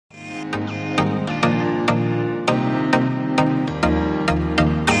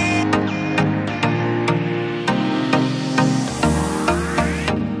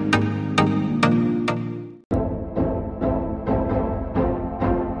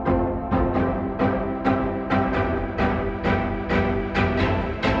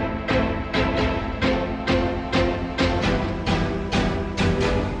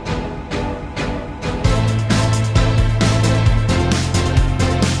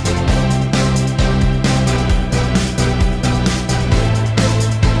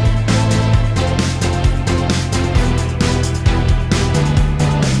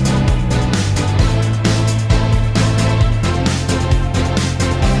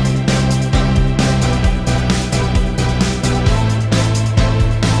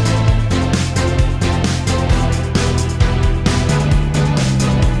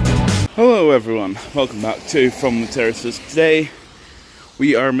Hello everyone, welcome back to From the Terraces. Today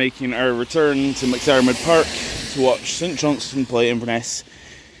we are making our return to Mcdiarmid Park to watch St Johnstone play Inverness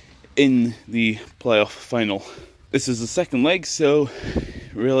in the playoff final. This is the second leg, so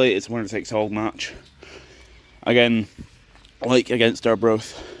really it's a winner takes all match. Again, like against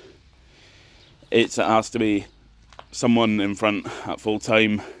Arbroath, it has to be someone in front at full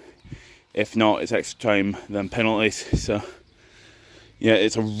time. If not, it's extra time, then penalties. So yeah,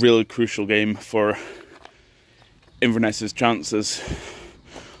 it's a really crucial game for Inverness's chances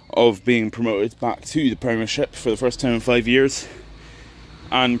of being promoted back to the Premiership for the first time in 5 years,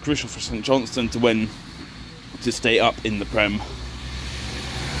 and crucial for St Johnstone to win to stay up in the Prem,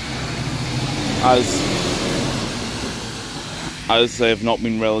 as they have not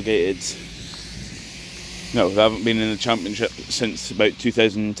been relegated. No, they haven't been in the Championship since about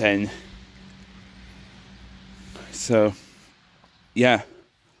 2010. So yeah,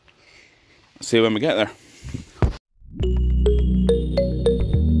 see you when we get there.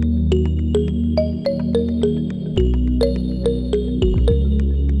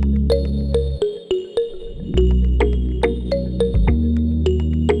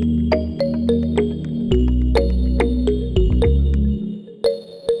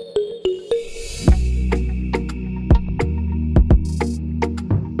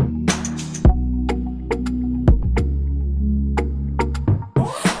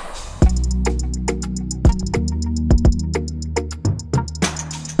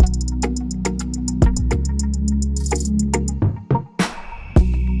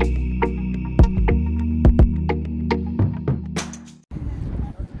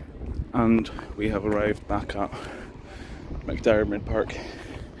 And we have arrived back at Mcdiarmid Park.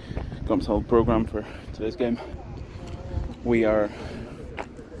 Got a solid programme for today's game. Were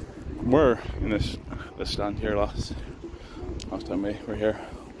in this stand here last time we were here.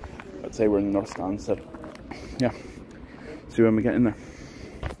 I'd say we're in the north stand, so yeah, see when we get in there.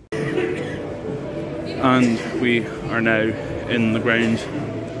 And we are now in the ground.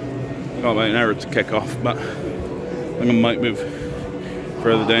 Got about an hour to kick off, but I think I might move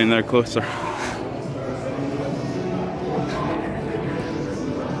further down there, closer.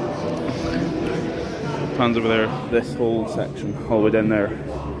 Fans over there, this whole section, all the way down there,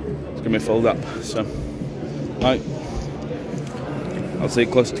 it's going to be filled up. So, right, I'll see you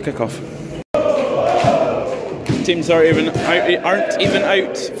close to kick-off. Teams aren't even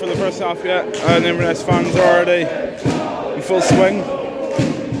out for the first half yet, and Inverness fans are already in full swing.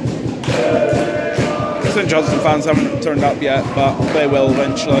 St Johnstone fans haven't turned up yet, but they will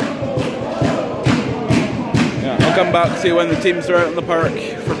eventually. Yeah, I'll come back to you when the teams are out in the park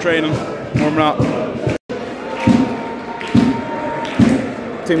for training, warming up.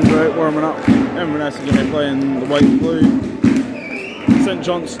 Teams are out warming up. Inverness is going to be playing the white and blue. St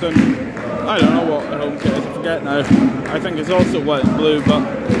Johnstone, I don't know what their home kit is, I forget now. I think it's also white and blue, but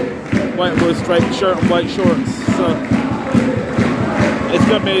white and blue striped shirt and white shorts. So it's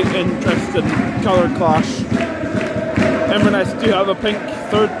going to be an interesting colour clash. Inverness do have a pink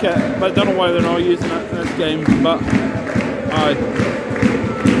third kit, but I don't know why they're not using it in this game. But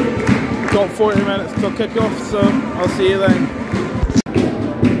got 40 minutes till kick-off, so I'll see you then.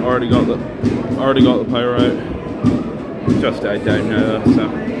 Already got the power out. Just died down now though, so.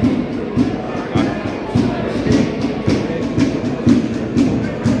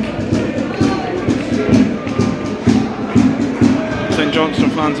 St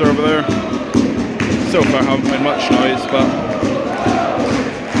Johnstone fans are over there. So far haven't been much noise, but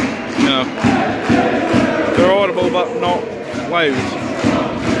you know, they're audible but not loud.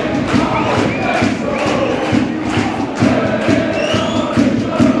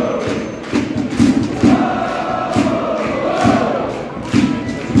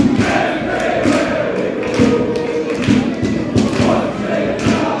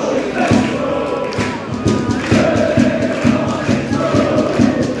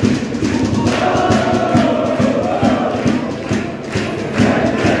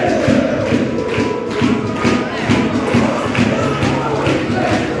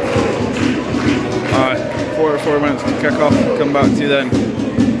 Kick off, come back to you then. James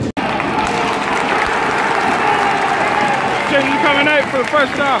coming out for the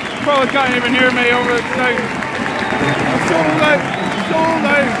first half. Probably can't even hear me over the sound. Sold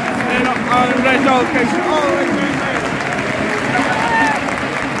out in race allocation all the way through there.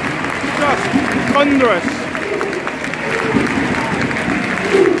 Just thunderous.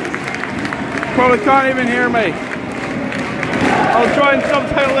 Probably can't even hear me. I'll try and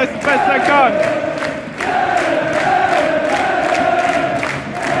subtitle this as best I can.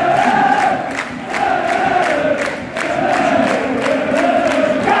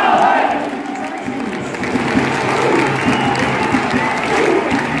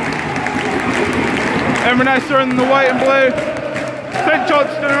 Inverness are in the white and blue. St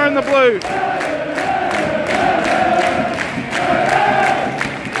Johnstone are in the blue.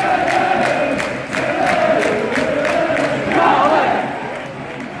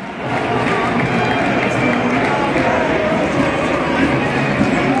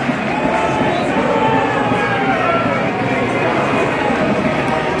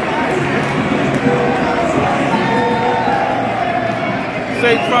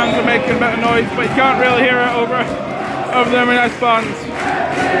 Saints fans are making a bit of noise, but you can't really hear it over the Inverness fans.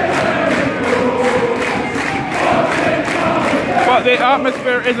 But the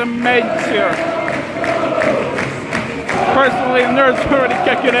atmosphere is immense here. Personally, the nerves are already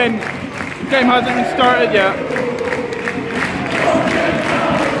kicking in. The game hasn't even started yet.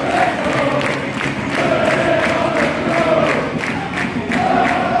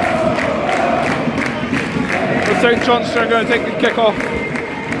 The St Johnstone are going to take the kick-off.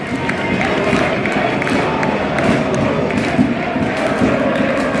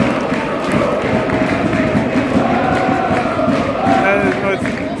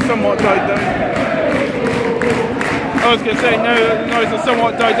 Somewhat died down. I was going to say now that the noise has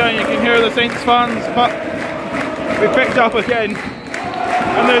somewhat died down, you can hear the Saints fans, but we picked up again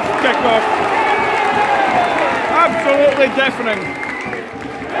and there's the kick-off. Absolutely deafening.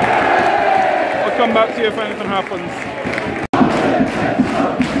 I'll come back to you if anything happens.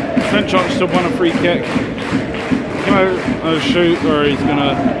 St Johnstone won a free kick. Came out on a shoot where he's going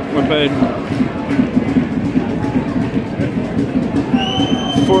to whip in.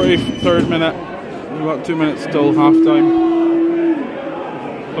 43rd minute, we've got 2 minutes till half time.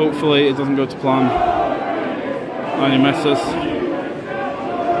 Hopefully it doesn't go to plan and he misses.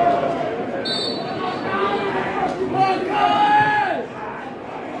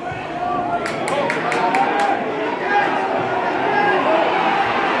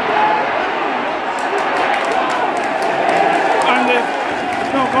 And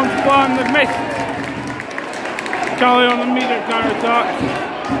it's not gone to plan, they've missed. Cali on the immediate counter-attack.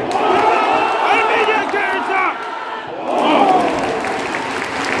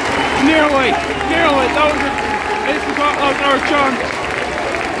 Nearly, that was our chance.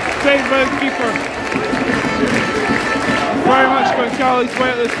 Saved by the keeper. Very much going Cali's way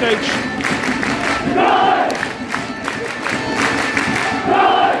at this stage.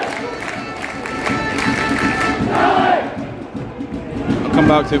 I'll come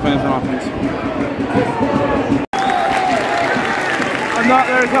back to if anything happens. And that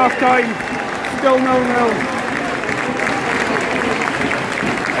there's half time. Still 0-0.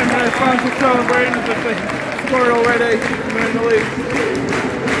 Inverness fans are celebrating as if they scored already and they're in the league.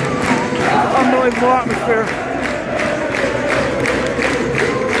 Unbelievable atmosphere.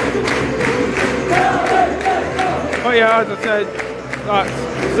 But yeah, as I said, that's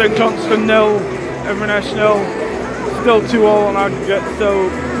St Johnstone 0, Inverness 0. Still 2-all on aggregate, so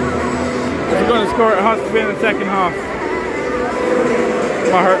if we're going to score it has to be in the second half.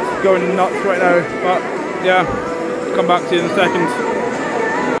 My heart's going nuts right now, but yeah, I'll come back to you in a second.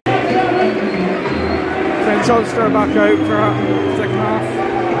 St Johnstone back out for the second half.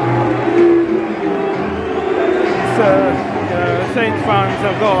 So yeah, the Saints fans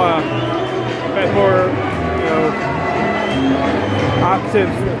have got a bit more, active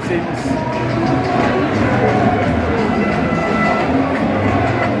it seems.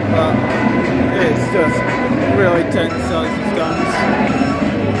 But it's just really tense as it stands.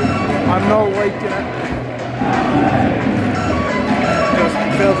 I'm not liking it. Just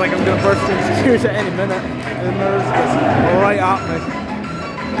feels like I'm going to burst into tears at any minute. The nerves just right at me.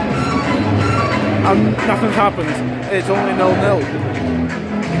 And nothing's happened. It's only 0-0.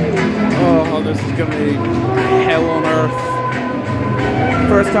 Oh, this is going to be hell on earth.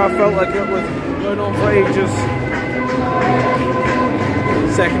 First half felt like it was going on for ages.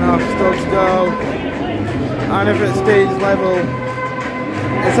 Second half still to go. And if it stays level,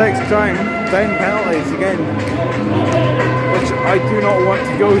 it's extra time, then penalties again, which I do not want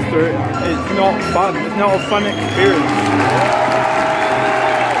to go through. It's not fun. It's not a fun experience.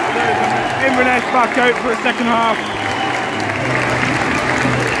 Inverness back out for the second half.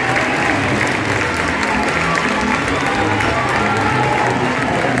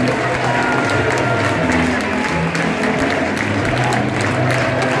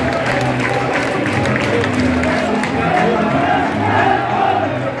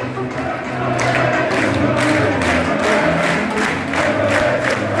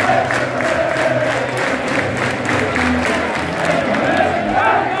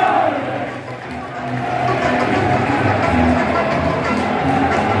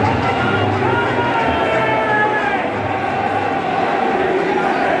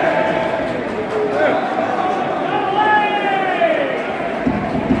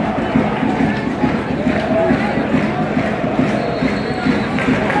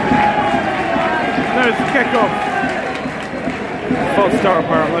 false start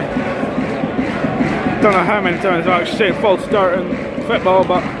apparently. Don't know how many times I've actually seen false start in football,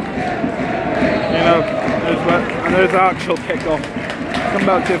 but you know, there's the actual kick-off. Come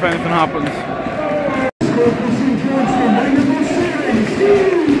back to if anything happens.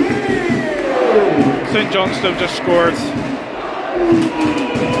 St Johnstone just scored.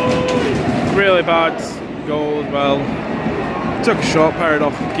 Really bad goal as well. Took a shot, parried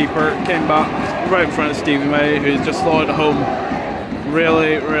off the keeper, came back right in front of Stevie May, who's just slotted it home.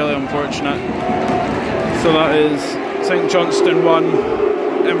 Really, really unfortunate. So that is St Johnstone 1,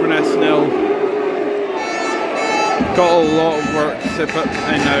 Inverness 0. Got a lot of work to put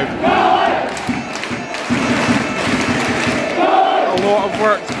in now. A lot of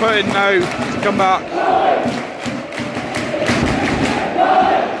work to put in now to come back.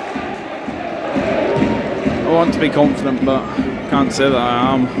 I want to be confident, but can't say that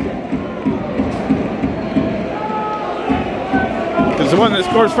I am. Because the one that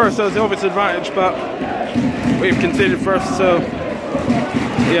scores first has the obvious advantage, but we've conceded first, so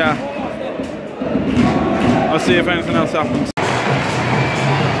yeah. I'll see if anything else happens.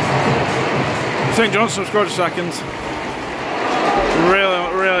 St Johnstone scored a second.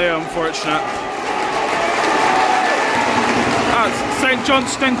 Really, really unfortunate. That's St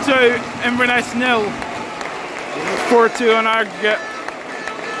Johnstone 2, Inverness 0. 4-2 on aggregate.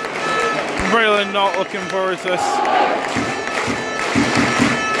 Really not looking forward to this.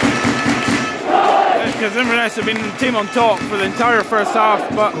 Because Inverness have been the team on top for the entire first half,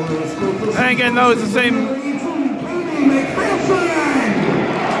 but then again that was the same.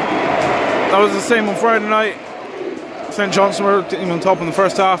 That was the same on Friday night. St Johnstone were the team on top in the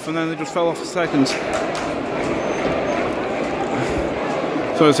first half, and then they just fell off the second.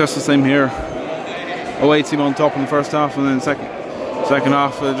 So it's just the same here. Away team on top in the first half, and then second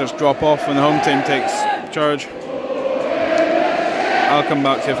half they just drop off and the home team takes charge. I'll come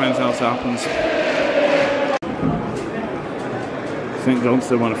back to you if anything else happens. St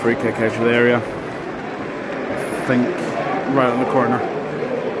Johnstone won a free kick out of the area. I think right on the corner.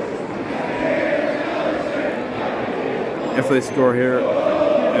 If they score here,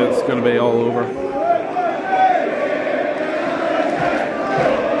 it's going to be all over.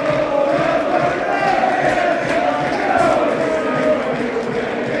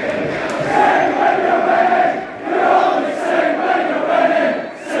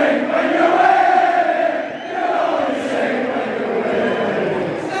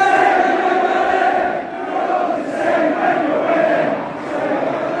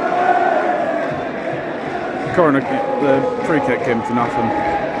 The free kick came to nothing,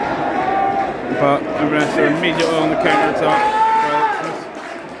 but Inverness are immediately on the counter attack.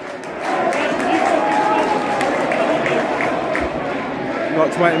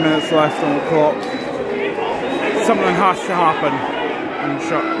 Got 20 minutes left on the clock. Something has to happen. And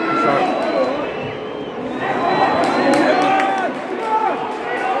shut.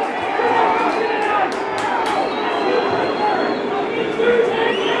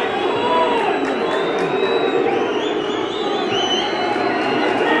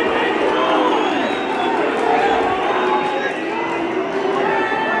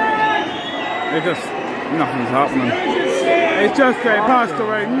 Just nothing's happening. It's just getting passed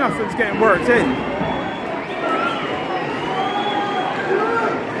away, nothing's getting worked in.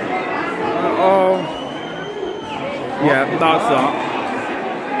 Oh, yeah, that's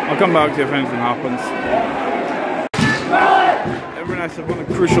that. I'll come back to you if anything happens. Inverness have won a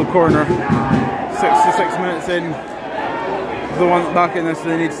crucial corner. 66 minutes in. If they want back in this,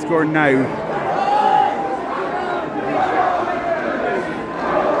 they need to score now.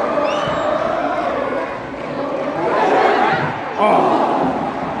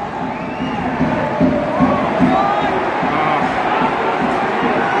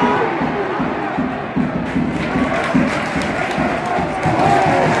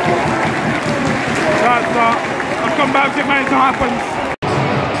 I'll come back if anything happens.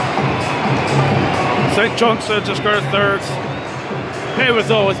 St Johnstone just got a third. It was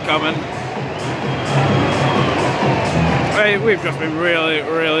always coming. Hey, we've just been really,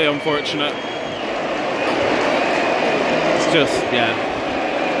 really unfortunate. It's just, yeah.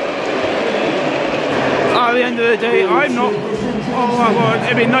 At the end of the day, I'm not. Oh my god,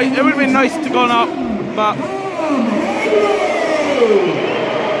 it'd be nice. It would have been nice to go up, but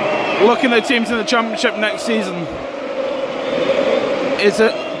looking at teams in the Championship next season, is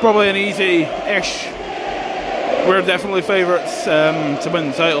it probably an easy-ish? We're definitely favourites to win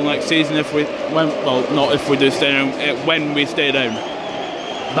the title next season if we, well, not if we do stay down, when we stay down.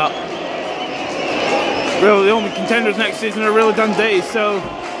 But really, the only contenders next season are really Dundee, so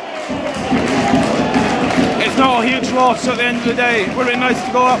it's not a huge loss at the end of the day. It would have been nice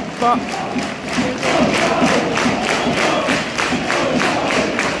to go up, but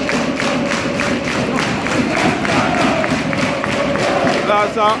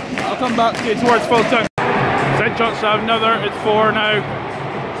that's that. I'll come back to you towards full time. St Johnstone have another, it's 4 now.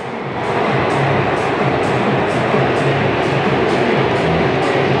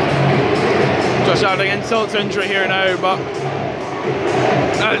 Just adding insult to injury here now, but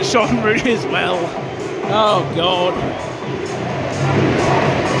Sean Rooney as well. Oh god.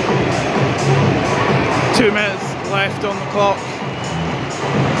 2 minutes left on the clock.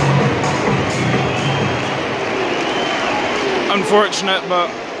 Unfortunate, but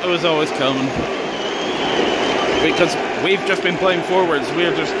it was always coming. Because we've just been playing forwards.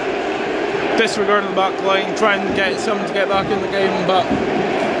 We're just disregarding the back line, trying to get someone to get back in the game, but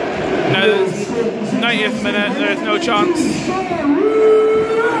now it's 90th minute, there's no chance.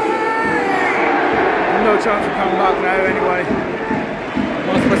 No chance of coming back now anyway.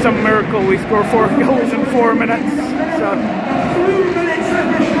 Unless by some miracle we score 4 goals in 4 minutes. So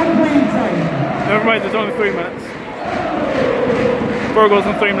never mind, there's only 3 minutes. 4 goals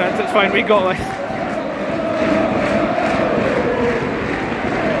in 3 minutes, it's fine, we got this.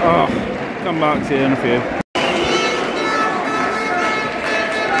 Oh, come back to you in a few.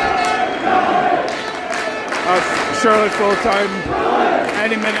 That's surely full time,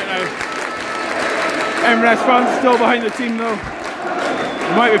 any minute now. Inverness fans still behind the team though.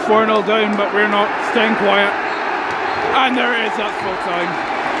 We might be 4-0 down, but we're not staying quiet. And there it is, that's full time.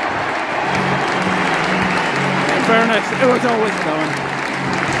 In fairness, it was always coming.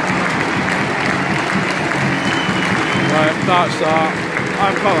 Right, that's that.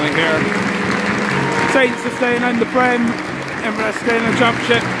 I'm calling it here. Saints are staying in the Prem, Inverness staying in the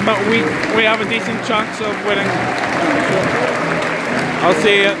Championship, but we have a decent chance of winning. I'll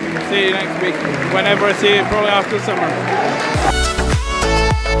see you next week. Whenever I see you, probably after the summer.